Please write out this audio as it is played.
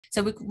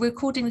So we're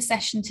recording the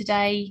session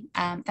today.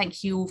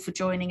 Thank you all for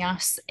joining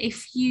us.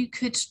 If you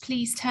could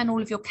please turn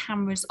all of your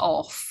cameras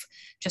off,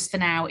 just for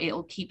now,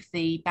 it'll keep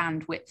the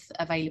bandwidth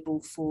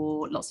available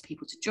for lots of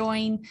people to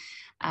join.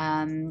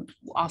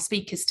 Our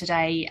speakers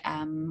today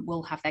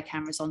will have their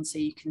cameras on so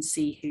you can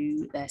see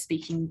who they're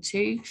speaking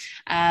to.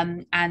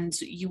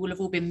 And you will have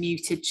all been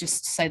muted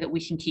just so that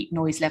we can keep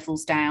noise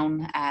levels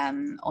down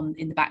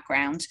in the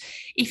background.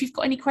 If you've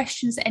got any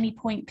questions at any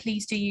point,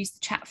 please do use the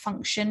chat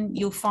function.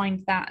 You'll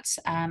find that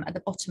at the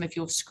bottom of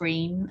your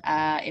screen.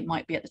 It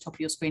might be at the top of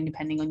your screen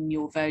depending on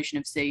your version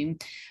of Zoom.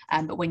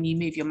 But when you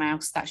move your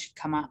mouse, that should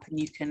come up and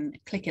you can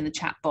click in the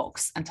chat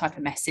box and type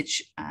a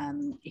message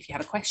if you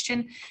have a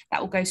question.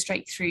 That will go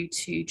straight through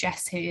to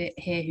Jess here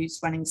who's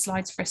running the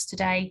slides for us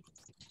today,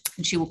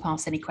 and she will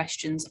pass any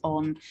questions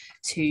on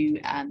to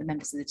the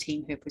members of the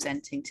team who are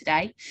presenting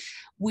today.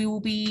 We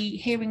will be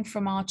hearing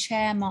from our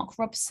chair, Mark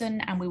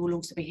Robson, and we will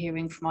also be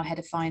hearing from our head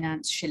of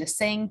finance, Sheila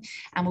Singh,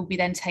 and we'll be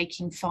then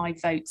taking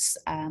 5 votes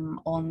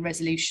on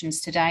resolutions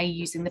today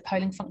using the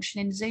polling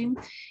function in Zoom.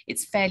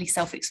 It's fairly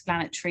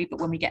self-explanatory, but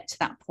when we get to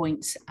that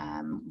point,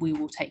 we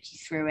will take you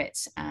through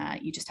it.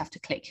 You just have to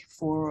click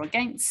for or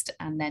against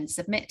and then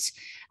submit,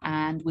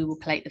 and we will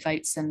collate the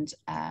votes and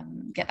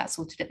get that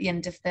sorted at the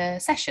end of the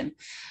session.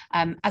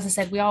 As I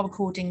said, we are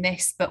recording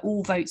this, but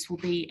all votes will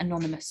be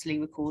anonymously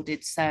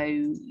recorded, so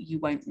you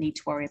won't need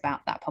to worry about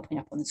that popping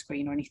up on the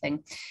screen or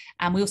anything.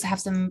 And we also have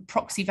some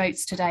proxy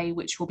votes today,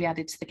 which will be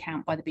added to the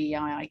count by the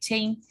BII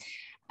team.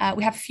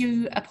 We have a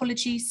few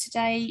apologies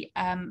today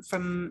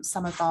from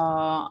some of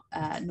our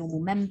normal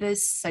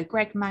members. So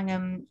Greg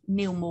Mangum,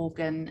 Neil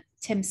Morgan,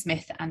 Tim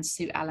Smith and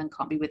Sue Allen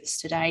can't be with us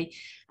today.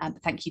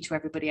 But thank you to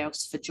everybody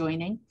else for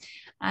joining.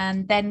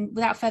 And then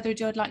without further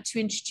ado, I'd like to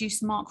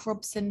introduce Mark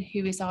Robson,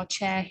 who is our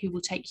chair, who will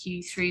take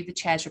you through the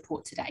chair's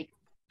report today.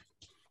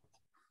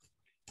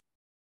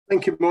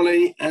 Thank you,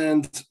 Molly,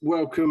 and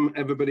welcome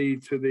everybody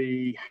to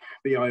the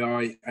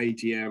BII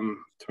AGM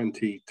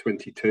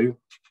 2022.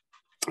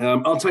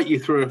 I'll take you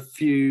through a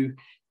few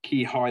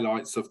key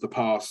highlights of the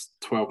past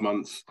 12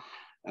 months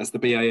as the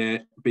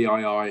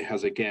BII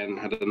has again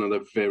had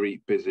another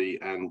very busy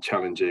and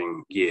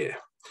challenging year.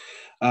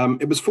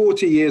 It was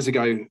 40 years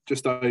ago,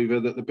 just over,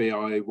 that the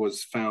BII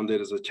was founded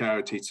as a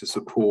charity to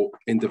support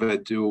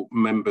individual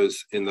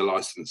members in the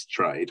licensed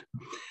trade.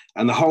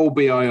 And the whole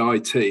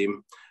BII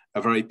team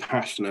are very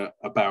passionate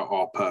about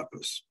our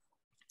purpose,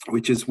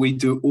 which is we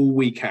do all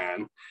we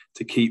can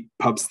to keep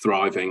pubs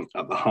thriving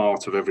at the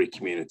heart of every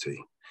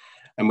community.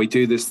 And we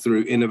do this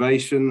through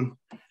innovation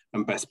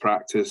and best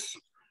practice,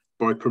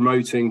 by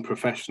promoting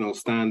professional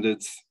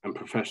standards and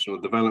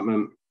professional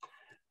development,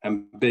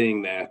 and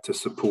being there to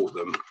support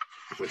them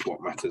with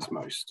what matters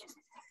most.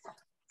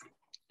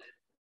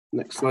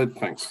 Next slide,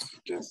 thanks,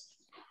 Jess.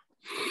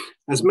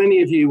 As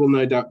many of you will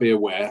no doubt be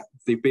aware,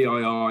 the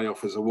BII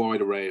offers a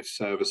wide array of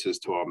services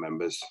to our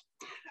members.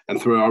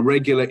 And through our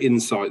regular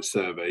insight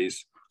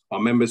surveys, our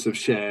members have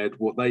shared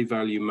what they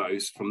value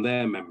most from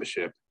their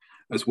membership,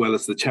 as well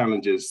as the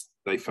challenges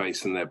they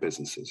face in their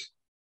businesses.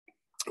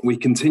 We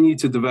continue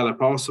to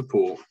develop our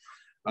support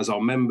as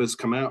our members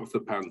come out of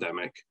the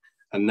pandemic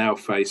and now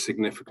face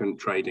significant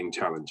trading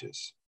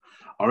challenges.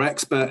 Our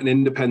expert and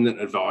independent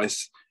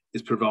advice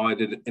is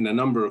provided in a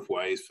number of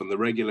ways, from the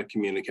regular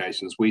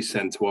communications we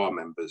send to our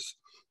members,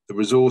 the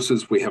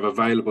resources we have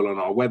available on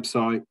our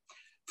website,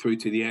 through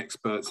to the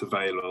experts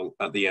available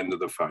at the end of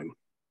the phone.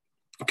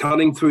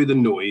 Cutting through the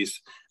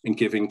noise and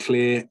giving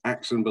clear,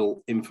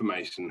 actionable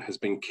information has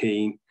been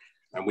key,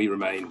 and we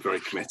remain very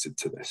committed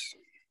to this.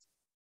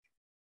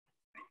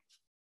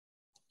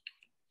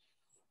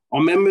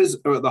 Our members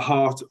are at the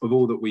heart of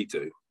all that we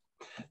do.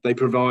 They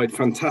provide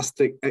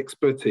fantastic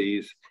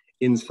expertise,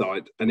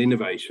 insight and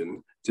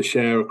innovation to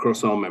share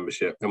across our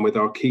membership and with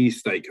our key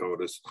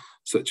stakeholders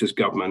such as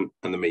government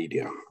and the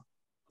media.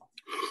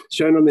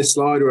 Shown on this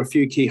slide are a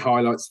few key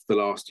highlights of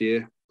the last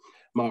year.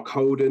 Mark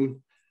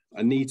Holden,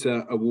 a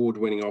NETA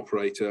award-winning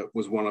operator,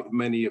 was one of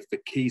many of the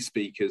key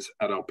speakers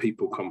at our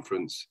People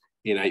Conference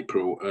in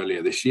April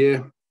earlier this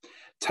year.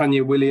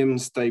 Tanya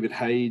Williams, David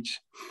Hage,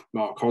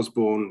 Mark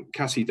Osborne,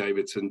 Cassie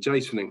Davidson,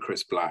 Jason and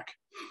Chris Black,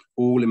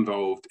 all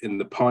involved in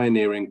the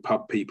pioneering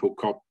Pub People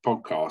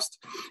podcast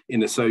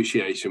in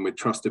association with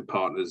trusted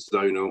partners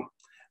Zonal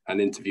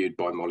and interviewed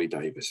by Molly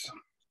Davis.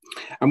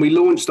 And we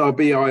launched our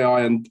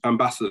BII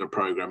Ambassador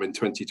Programme in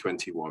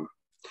 2021.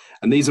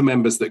 And these are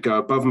members that go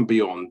above and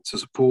beyond to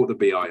support the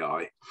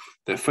BII,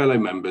 their fellow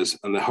members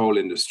and the whole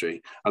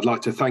industry. I'd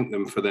like to thank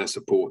them for their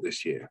support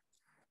this year.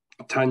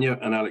 Tanya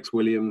and Alex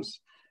Williams,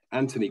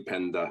 Anthony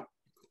Pender,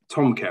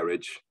 Tom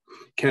Kerridge,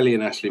 Kelly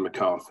and Ashley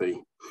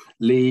McCarthy,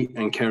 Lee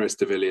and Keris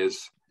de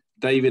Villiers,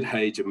 David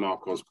Hage and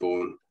Mark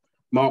Osborne,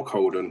 Mark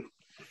Holden,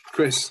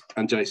 Chris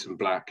and Jason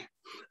Black,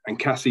 and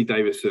Cassie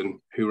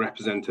Davison, who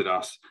represented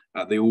us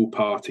at the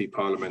All-Party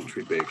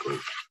Parliamentary Beer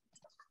Group.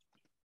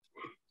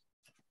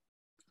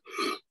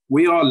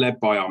 We are led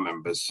by our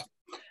members,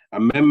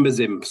 and members'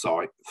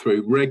 insight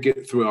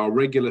through our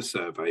regular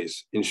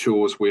surveys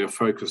ensures we are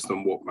focused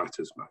on what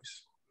matters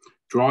most,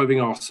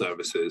 driving our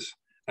services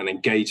and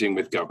engaging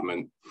with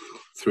government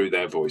through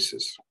their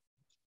voices.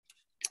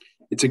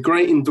 It's a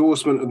great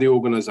endorsement of the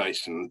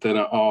organisation that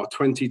at our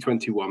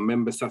 2021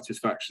 member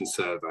satisfaction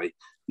survey,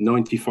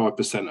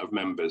 95% of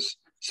members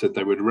said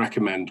they would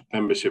recommend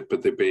membership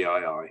of the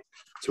BII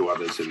to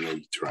others in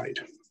the trade.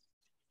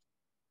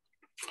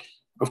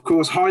 Of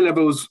course, high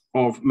levels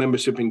of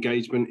membership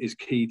engagement is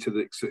key to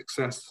the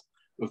success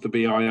of the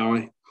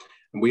BII,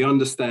 and we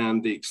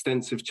understand the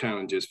extensive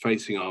challenges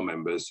facing our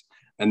members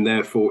and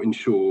therefore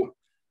ensure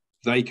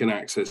they can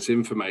access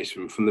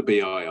information from the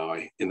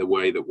BII in the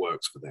way that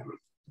works for them.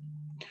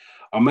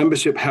 Our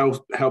membership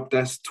help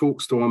desk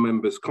talks to our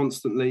members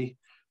constantly,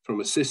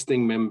 from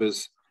assisting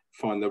members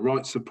find the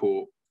right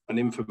support and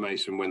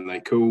information when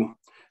they call,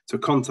 to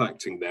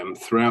contacting them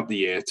throughout the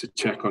year to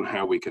check on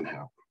how we can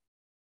help.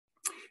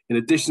 In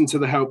addition to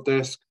the help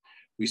desk,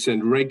 we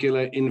send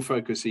regular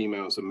in-focus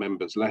emails and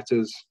members'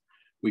 letters.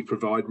 We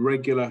provide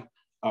regular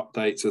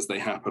updates as they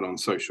happen on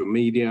social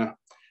media.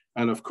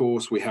 And of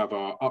course, we have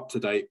our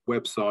up-to-date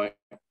website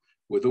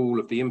with all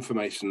of the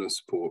information and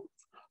support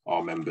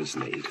our members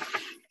need.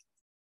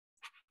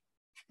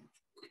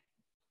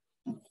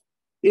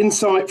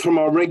 Insight from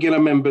our regular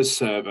members'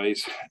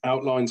 surveys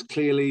outlines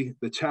clearly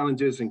the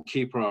challenges and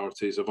key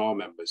priorities of our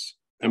members.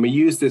 And we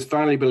use this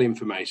valuable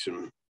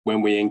information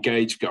when we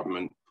engage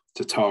government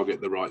to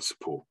target the right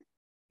support.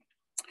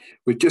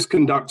 We've just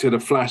conducted a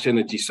flash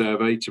energy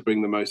survey to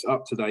bring the most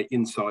up-to-date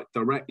insight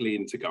directly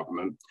into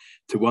government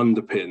to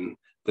underpin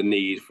the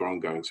need for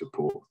ongoing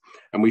support.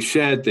 And we've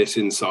shared this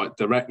insight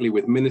directly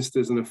with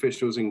ministers and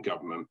officials in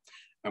government,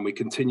 and we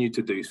continue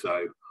to do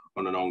so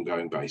on an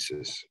ongoing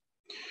basis.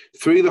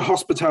 Through the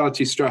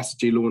hospitality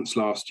strategy launched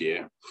last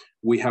year,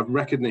 we have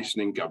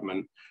recognition in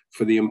government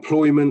for the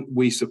employment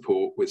we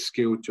support with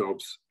skilled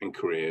jobs and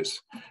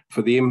careers,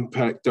 for the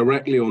impact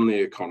directly on the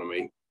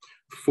economy.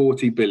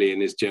 40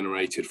 billion is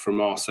generated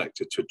from our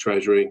sector to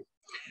Treasury,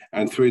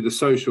 and through the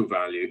social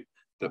value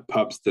that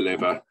pubs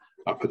deliver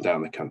up and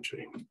down the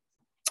country.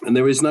 And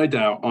there is no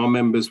doubt our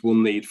members will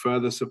need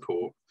further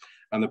support,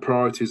 and the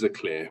priorities are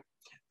clear.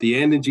 The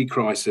energy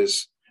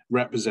crisis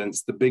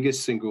represents the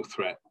biggest single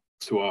threat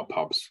to our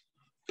pubs,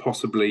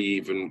 possibly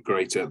even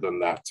greater than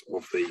that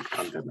of the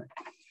pandemic.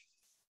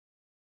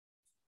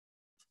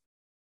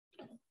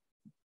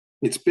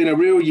 It's been a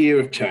real year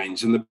of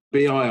change, and the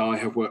BII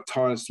have worked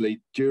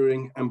tirelessly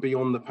during and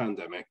beyond the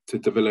pandemic to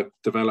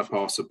develop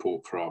our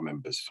support for our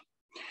members.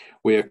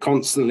 We are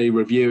constantly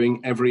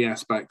reviewing every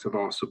aspect of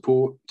our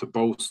support to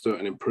bolster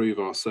and improve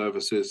our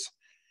services.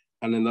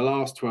 And in the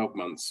last 12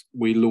 months,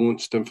 we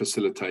launched and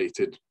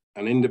facilitated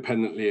an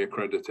independently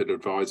accredited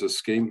advisors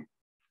scheme.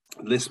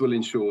 This will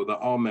ensure that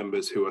our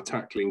members who are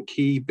tackling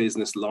key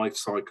business life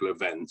cycle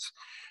events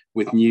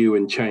with new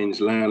and changed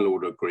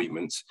landlord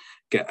agreements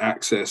get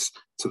access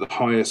to the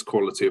highest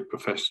quality of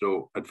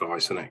professional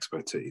advice and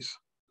expertise.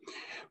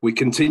 We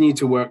continue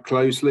to work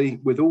closely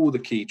with all the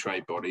key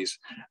trade bodies,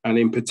 and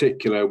in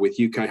particular with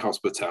UK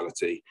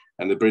Hospitality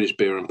and the British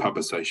Beer and Pub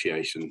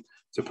Association,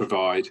 to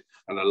provide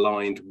an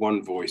aligned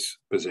one voice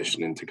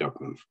position into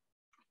government.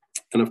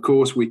 And of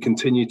course, we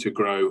continue to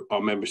grow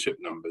our membership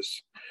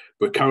numbers.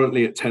 We're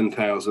currently at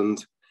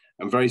 10,000,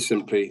 and very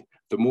simply,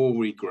 the more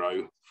we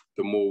grow,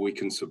 the more we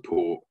can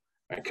support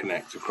and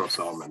connect across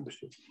our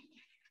membership.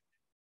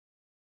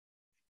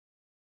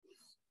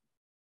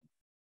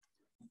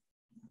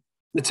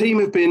 The team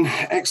have been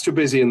extra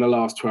busy in the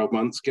last 12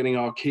 months getting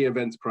our key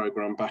events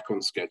programme back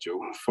on schedule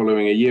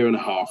following a year and a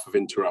half of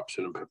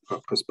interruption and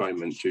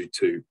postponement due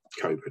to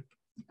COVID.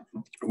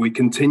 We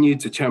continue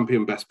to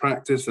champion best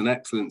practice and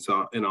excellence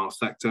in our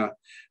sector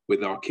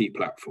with our key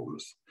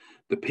platforms,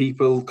 the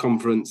People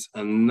Conference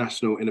and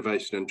National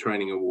Innovation and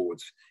Training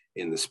Awards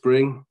in the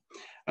spring,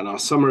 and our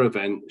summer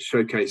event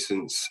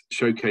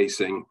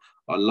showcasing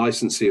our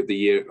Licensee of the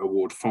Year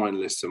Award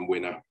finalists and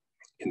winner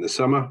in the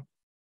summer.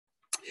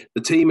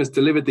 The team has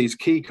delivered these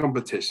key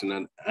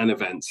competition and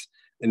events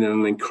in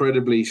an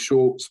incredibly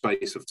short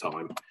space of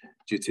time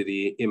due to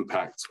the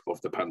impact of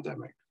the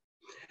pandemic.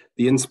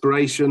 The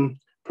inspiration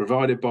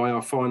provided by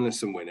our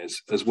finalists and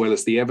winners, as well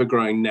as the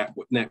ever-growing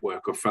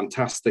network of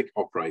fantastic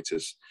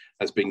operators,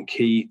 has been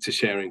key to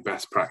sharing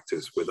best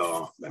practice with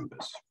our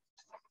members.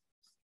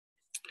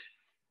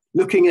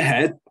 Looking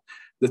ahead,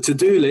 the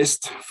to-do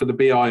list for the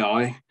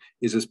BII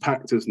is as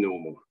packed as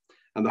normal,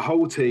 and the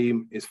whole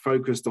team is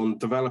focused on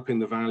developing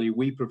the value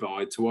we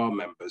provide to our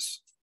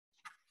members.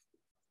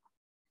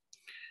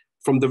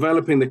 From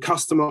developing the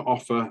customer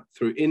offer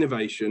through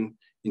innovation,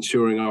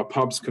 ensuring our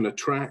pubs can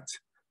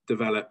attract,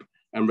 develop,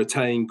 and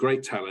retain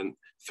great talent,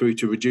 through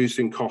to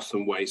reducing costs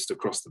and waste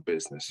across the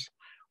business.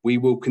 We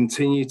will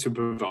continue to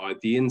provide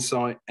the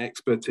insight,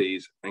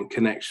 expertise, and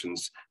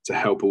connections to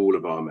help all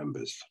of our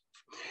members.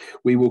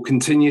 We will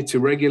continue to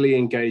regularly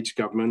engage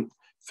government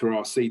through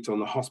our seat on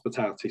the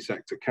Hospitality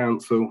Sector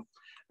Council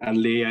and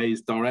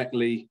liaise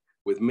directly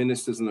with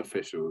ministers and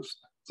officials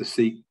to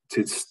seek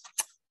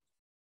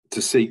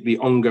the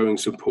ongoing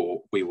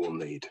support we will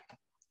need.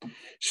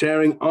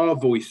 Sharing our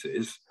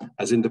voices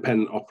as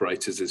independent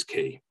operators is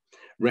key.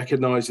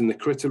 recognising the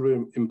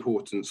critical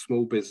importance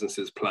small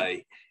businesses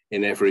play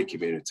in every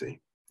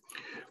community.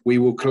 We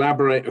will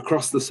collaborate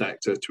across the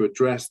sector to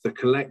address the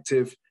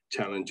collective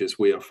challenges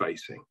we are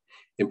facing,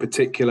 in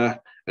particular,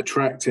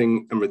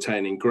 attracting and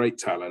retaining great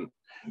talent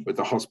with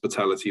the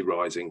Hospitality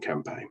Rising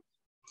campaign.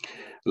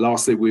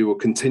 Lastly, we will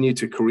continue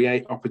to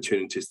create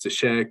opportunities to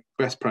share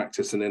best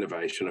practice and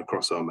innovation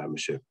across our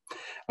membership.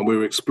 And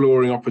we're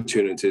exploring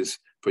opportunities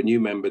for new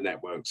member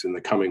networks in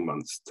the coming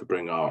months to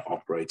bring our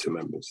operator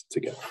members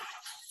together.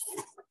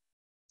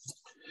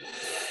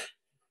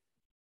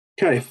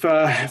 Okay, if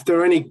there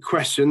are any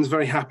questions,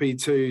 very happy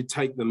to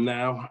take them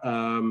now,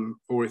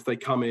 or if they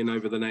come in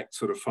over the next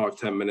sort of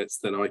 5-10 minutes,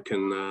 then I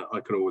can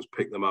always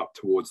pick them up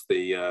towards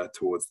the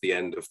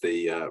end of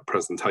the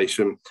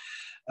presentation.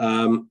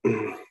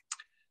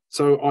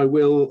 So I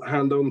will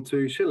hand on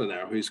to Sheila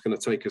now, who's going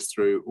to take us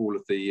through all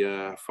of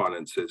the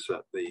finances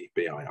at the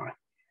BII.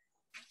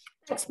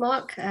 Thanks,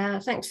 Mark.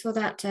 Thanks for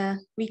that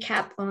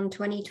recap on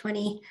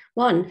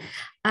 2021.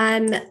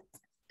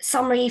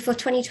 Summary for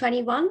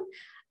 2021.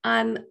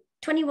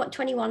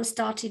 2021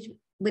 started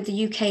with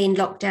the UK in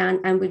lockdown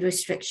and with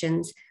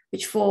restrictions,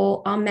 which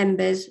for our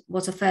members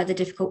was a further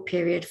difficult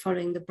period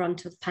following the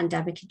brunt of the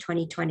pandemic in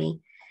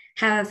 2020.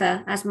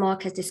 However, as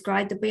Mark has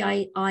described, the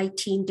BII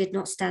team did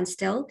not stand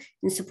still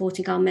in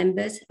supporting our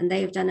members, and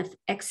they have done an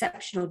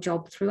exceptional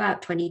job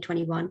throughout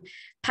 2021,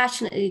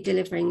 passionately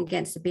delivering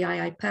against the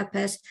BII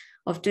purpose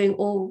of doing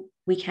all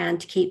we can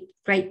to keep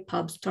great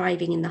pubs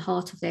thriving in the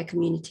heart of their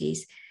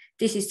communities.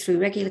 This is through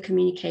regular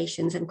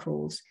communications and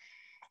calls.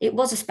 It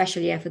was a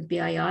special year for the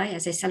BII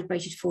as they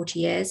celebrated 40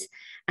 years,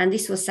 and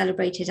this was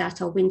celebrated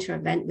at our winter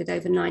event with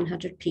over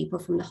 900 people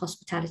from the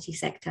hospitality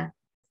sector.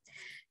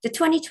 The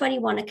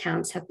 2021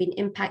 accounts have been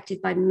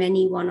impacted by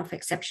many one-off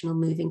exceptional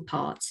moving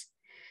parts,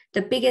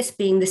 the biggest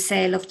being the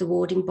sale of the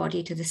warding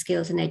body to the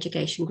Skills and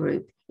Education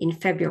Group in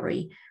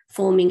February,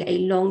 forming a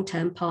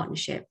long-term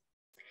partnership.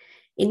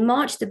 In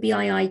March, the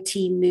BII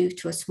team moved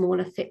to a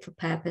smaller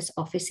fit-for-purpose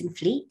office in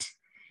Fleet,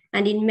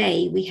 and in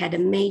May, we had a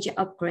major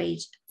upgrade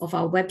of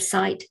our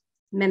website,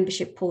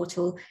 membership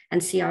portal,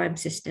 and CRM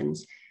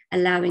systems,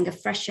 allowing a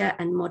fresher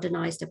and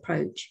modernized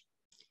approach.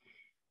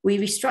 We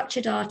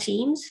restructured our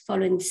teams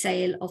following the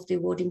sale of the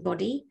awarding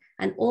body,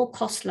 and all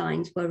cost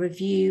lines were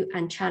reviewed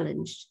and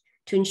challenged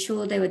to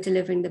ensure they were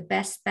delivering the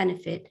best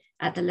benefit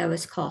at the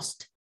lowest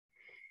cost.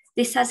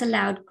 This has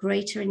allowed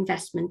greater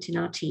investment in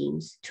our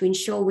teams to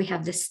ensure we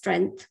have the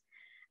strength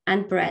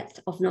and breadth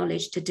of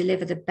knowledge to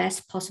deliver the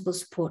best possible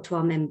support to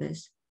our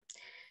members.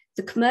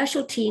 The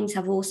commercial teams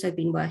have also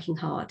been working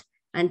hard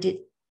and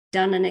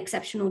done an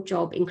exceptional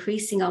job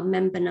increasing our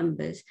member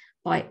numbers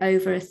by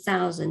over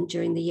 1,000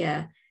 during the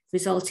year,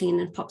 resulting in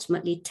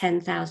approximately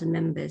 10,000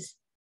 members.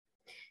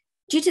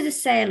 Due to the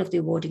sale of the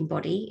awarding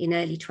body in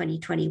early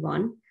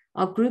 2021,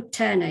 our group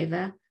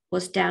turnover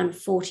was down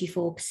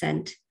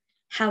 44%.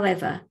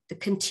 However, the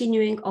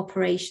continuing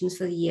operations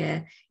for the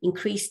year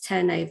increased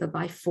turnover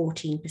by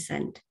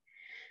 14%.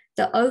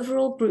 The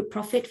overall group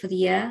profit for the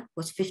year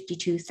was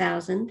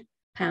 £52,000,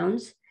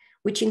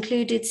 which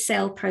included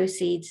sale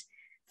proceeds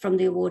from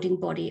the awarding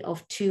body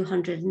of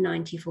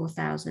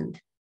 £294,000.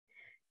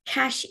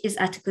 Cash is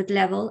at a good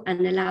level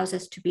and allows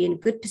us to be in a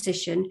good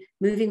position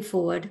moving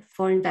forward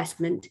for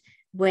investment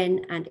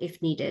when and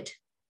if needed.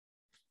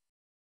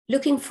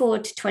 Looking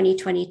forward to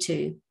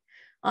 2022,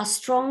 our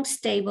strong,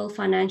 stable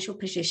financial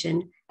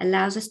position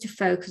allows us to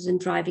focus on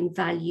driving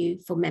value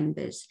for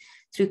members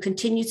through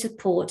continued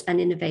support and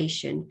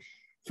innovation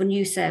for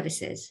new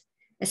services,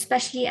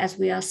 especially as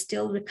we are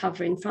still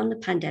recovering from the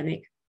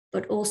pandemic,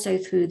 but also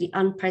through the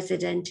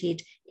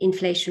unprecedented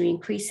inflationary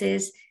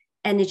increases,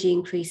 energy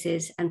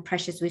increases, and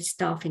pressures with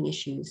staffing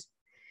issues.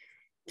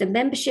 The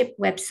membership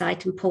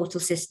website and portal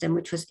system,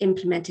 which was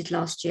implemented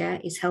last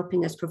year, is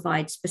helping us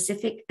provide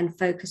specific and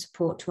focused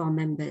support to our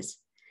members.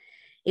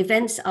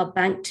 Events are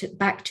back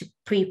to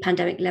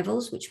pre-pandemic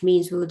levels, which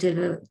means we will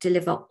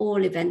deliver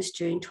all events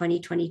during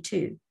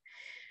 2022.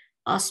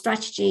 Our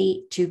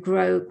strategy to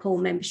grow core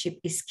membership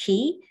is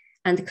key,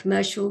 and the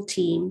commercial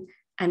team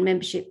and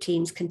membership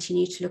teams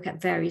continue to look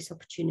at various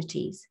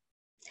opportunities.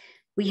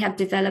 We have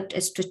developed a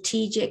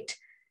strategic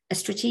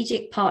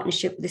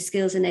partnership with the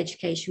Skills and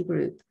Education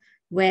Group,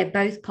 where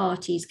both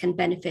parties can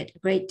benefit a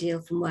great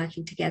deal from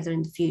working together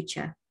in the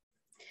future.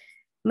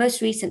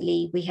 Most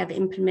recently, we have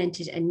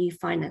implemented a new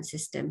finance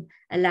system,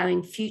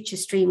 allowing future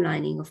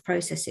streamlining of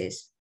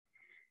processes.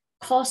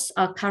 Costs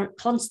are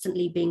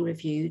constantly being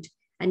reviewed,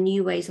 and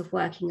new ways of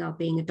working are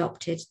being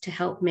adopted to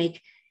help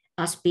make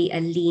us be a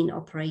lean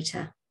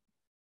operator.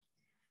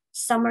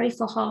 Summary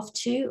for half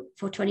two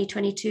for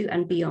 2022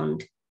 and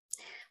beyond.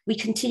 We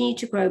continue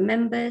to grow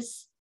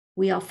members.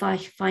 We are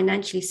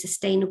financially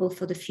sustainable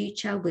for the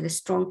future with a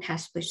strong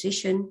cash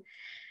position,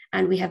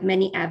 and we have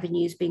many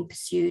avenues being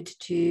pursued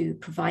to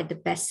provide the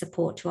best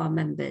support to our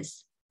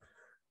members.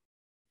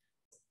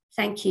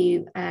 Thank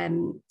you.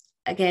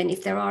 Again,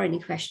 if there are any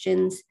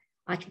questions,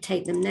 I can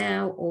take them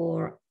now,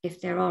 or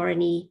if there are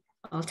any,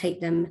 I'll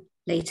take them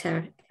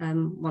later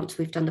once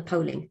we've done the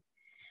polling.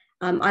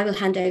 I will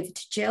hand over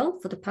to Jill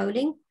for the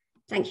polling,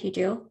 Thank you,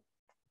 Jill.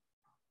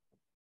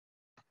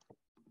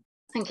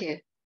 Thank you.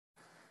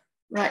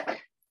 Right.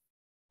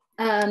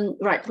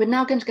 Right, we're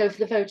now going to go for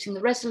the voting.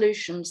 The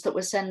resolutions that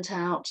were sent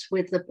out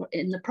with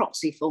in the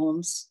proxy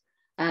forms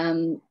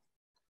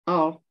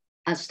are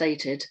as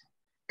stated.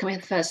 Can we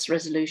have the first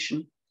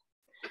resolution?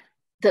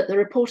 That the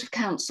report of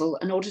council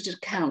and audited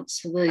accounts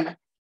for the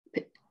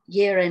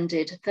year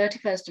ended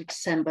 31st of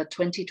December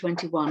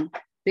 2021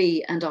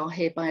 be and are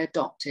hereby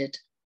adopted.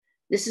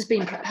 This has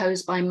been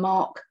proposed by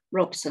Mark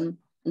Robson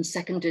and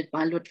seconded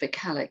by Ludwig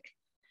Halleck.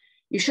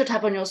 You should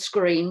have on your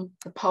screen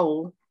the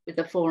poll with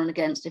the for and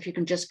against. If you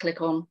can just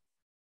click on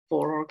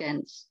for or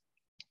against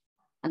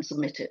and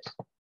submit it.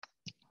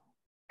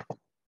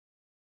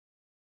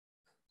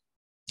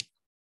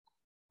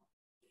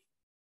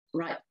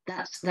 Right,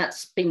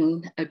 that's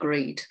been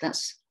agreed.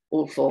 That's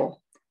all for.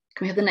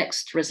 Can we have the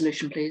next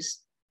resolution, please?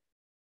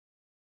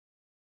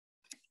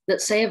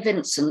 That Sarah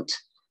Vincent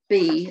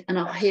be and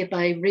are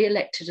hereby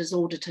re-elected as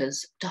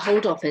auditors to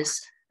hold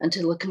office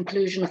until the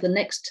conclusion of the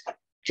next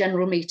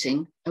general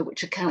meeting at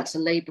which accounts are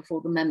laid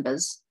before the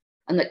members,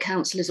 and that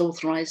council is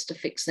authorised to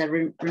fix their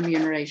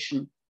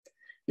remuneration.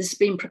 This has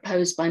been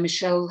proposed by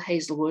Michelle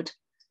Hazelwood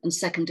and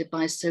seconded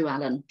by Sue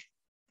Allen.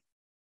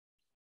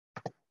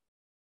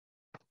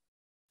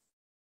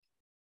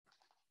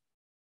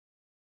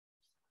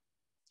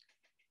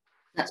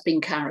 That's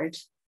been carried.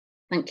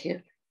 Thank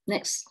you.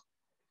 Next,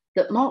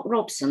 that Mark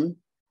Robson,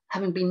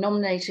 having been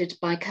nominated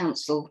by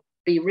council,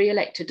 be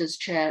re-elected as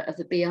chair of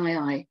the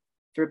BII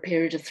for a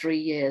period of 3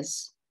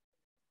 years.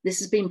 This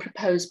has been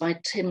proposed by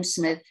Tim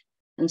Smith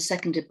and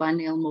seconded by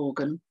Neil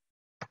Morgan.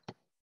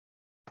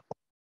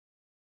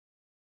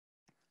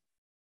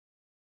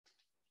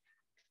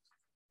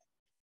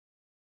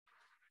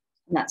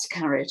 And that's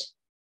carried.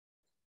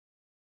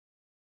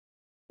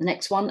 The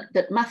next one,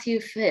 that Matthew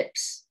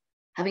Phipps,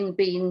 having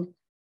been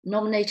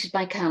nominated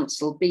by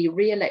council, be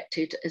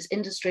re-elected as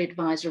industry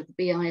advisor of the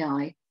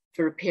BII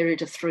for a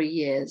period of 3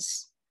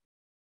 years.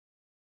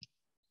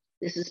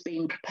 This has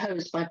been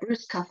proposed by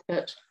Bruce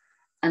Cuthbert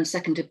and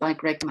seconded by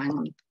Greg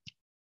Mangan.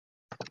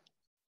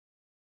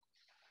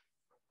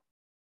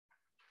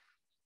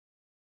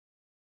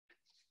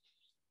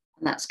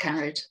 And that's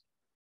carried.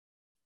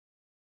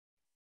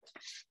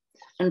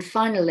 And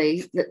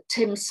finally, that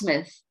Tim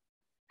Smith,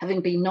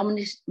 having been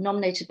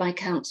nominated by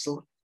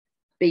council,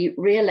 be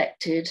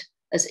re-elected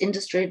as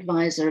industry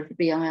advisor of the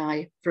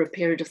BII for a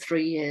period of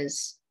 3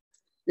 years.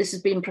 This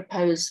has been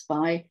proposed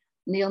by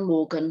Neil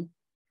Morgan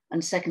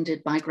and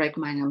seconded by Greg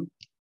Mangan.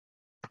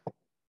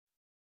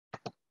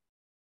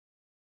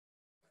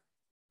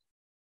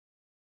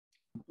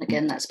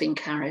 Again, that's been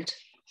carried.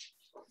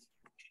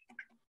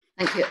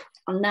 Thank you.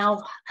 I'll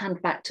now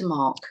hand back to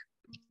Mark.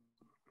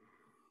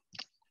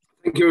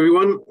 Thank you,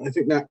 everyone. I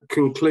think that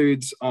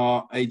concludes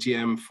our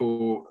AGM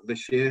for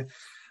this year.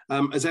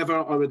 As ever,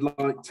 I would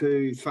like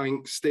to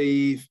thank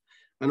Steve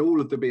and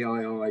all of the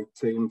BII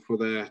team for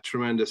their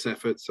tremendous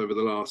efforts over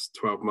the last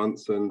 12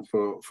 months and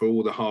for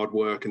all the hard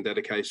work and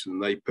dedication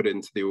they put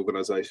into the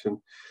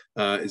organisation.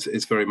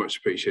 It's very much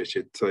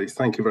appreciated. So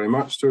thank you very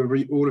much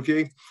to all of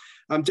you.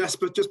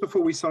 Jasper, just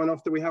before we sign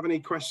off, do we have any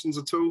questions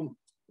at all?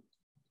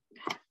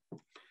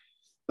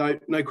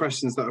 No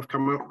questions that have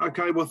come up.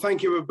 Okay, well,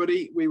 thank you,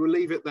 everybody. We will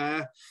leave it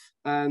there.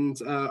 And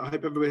I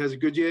hope everybody has a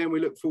good year and we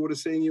look forward to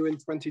seeing you in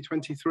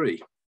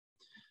 2023.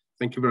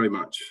 Thank you very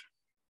much.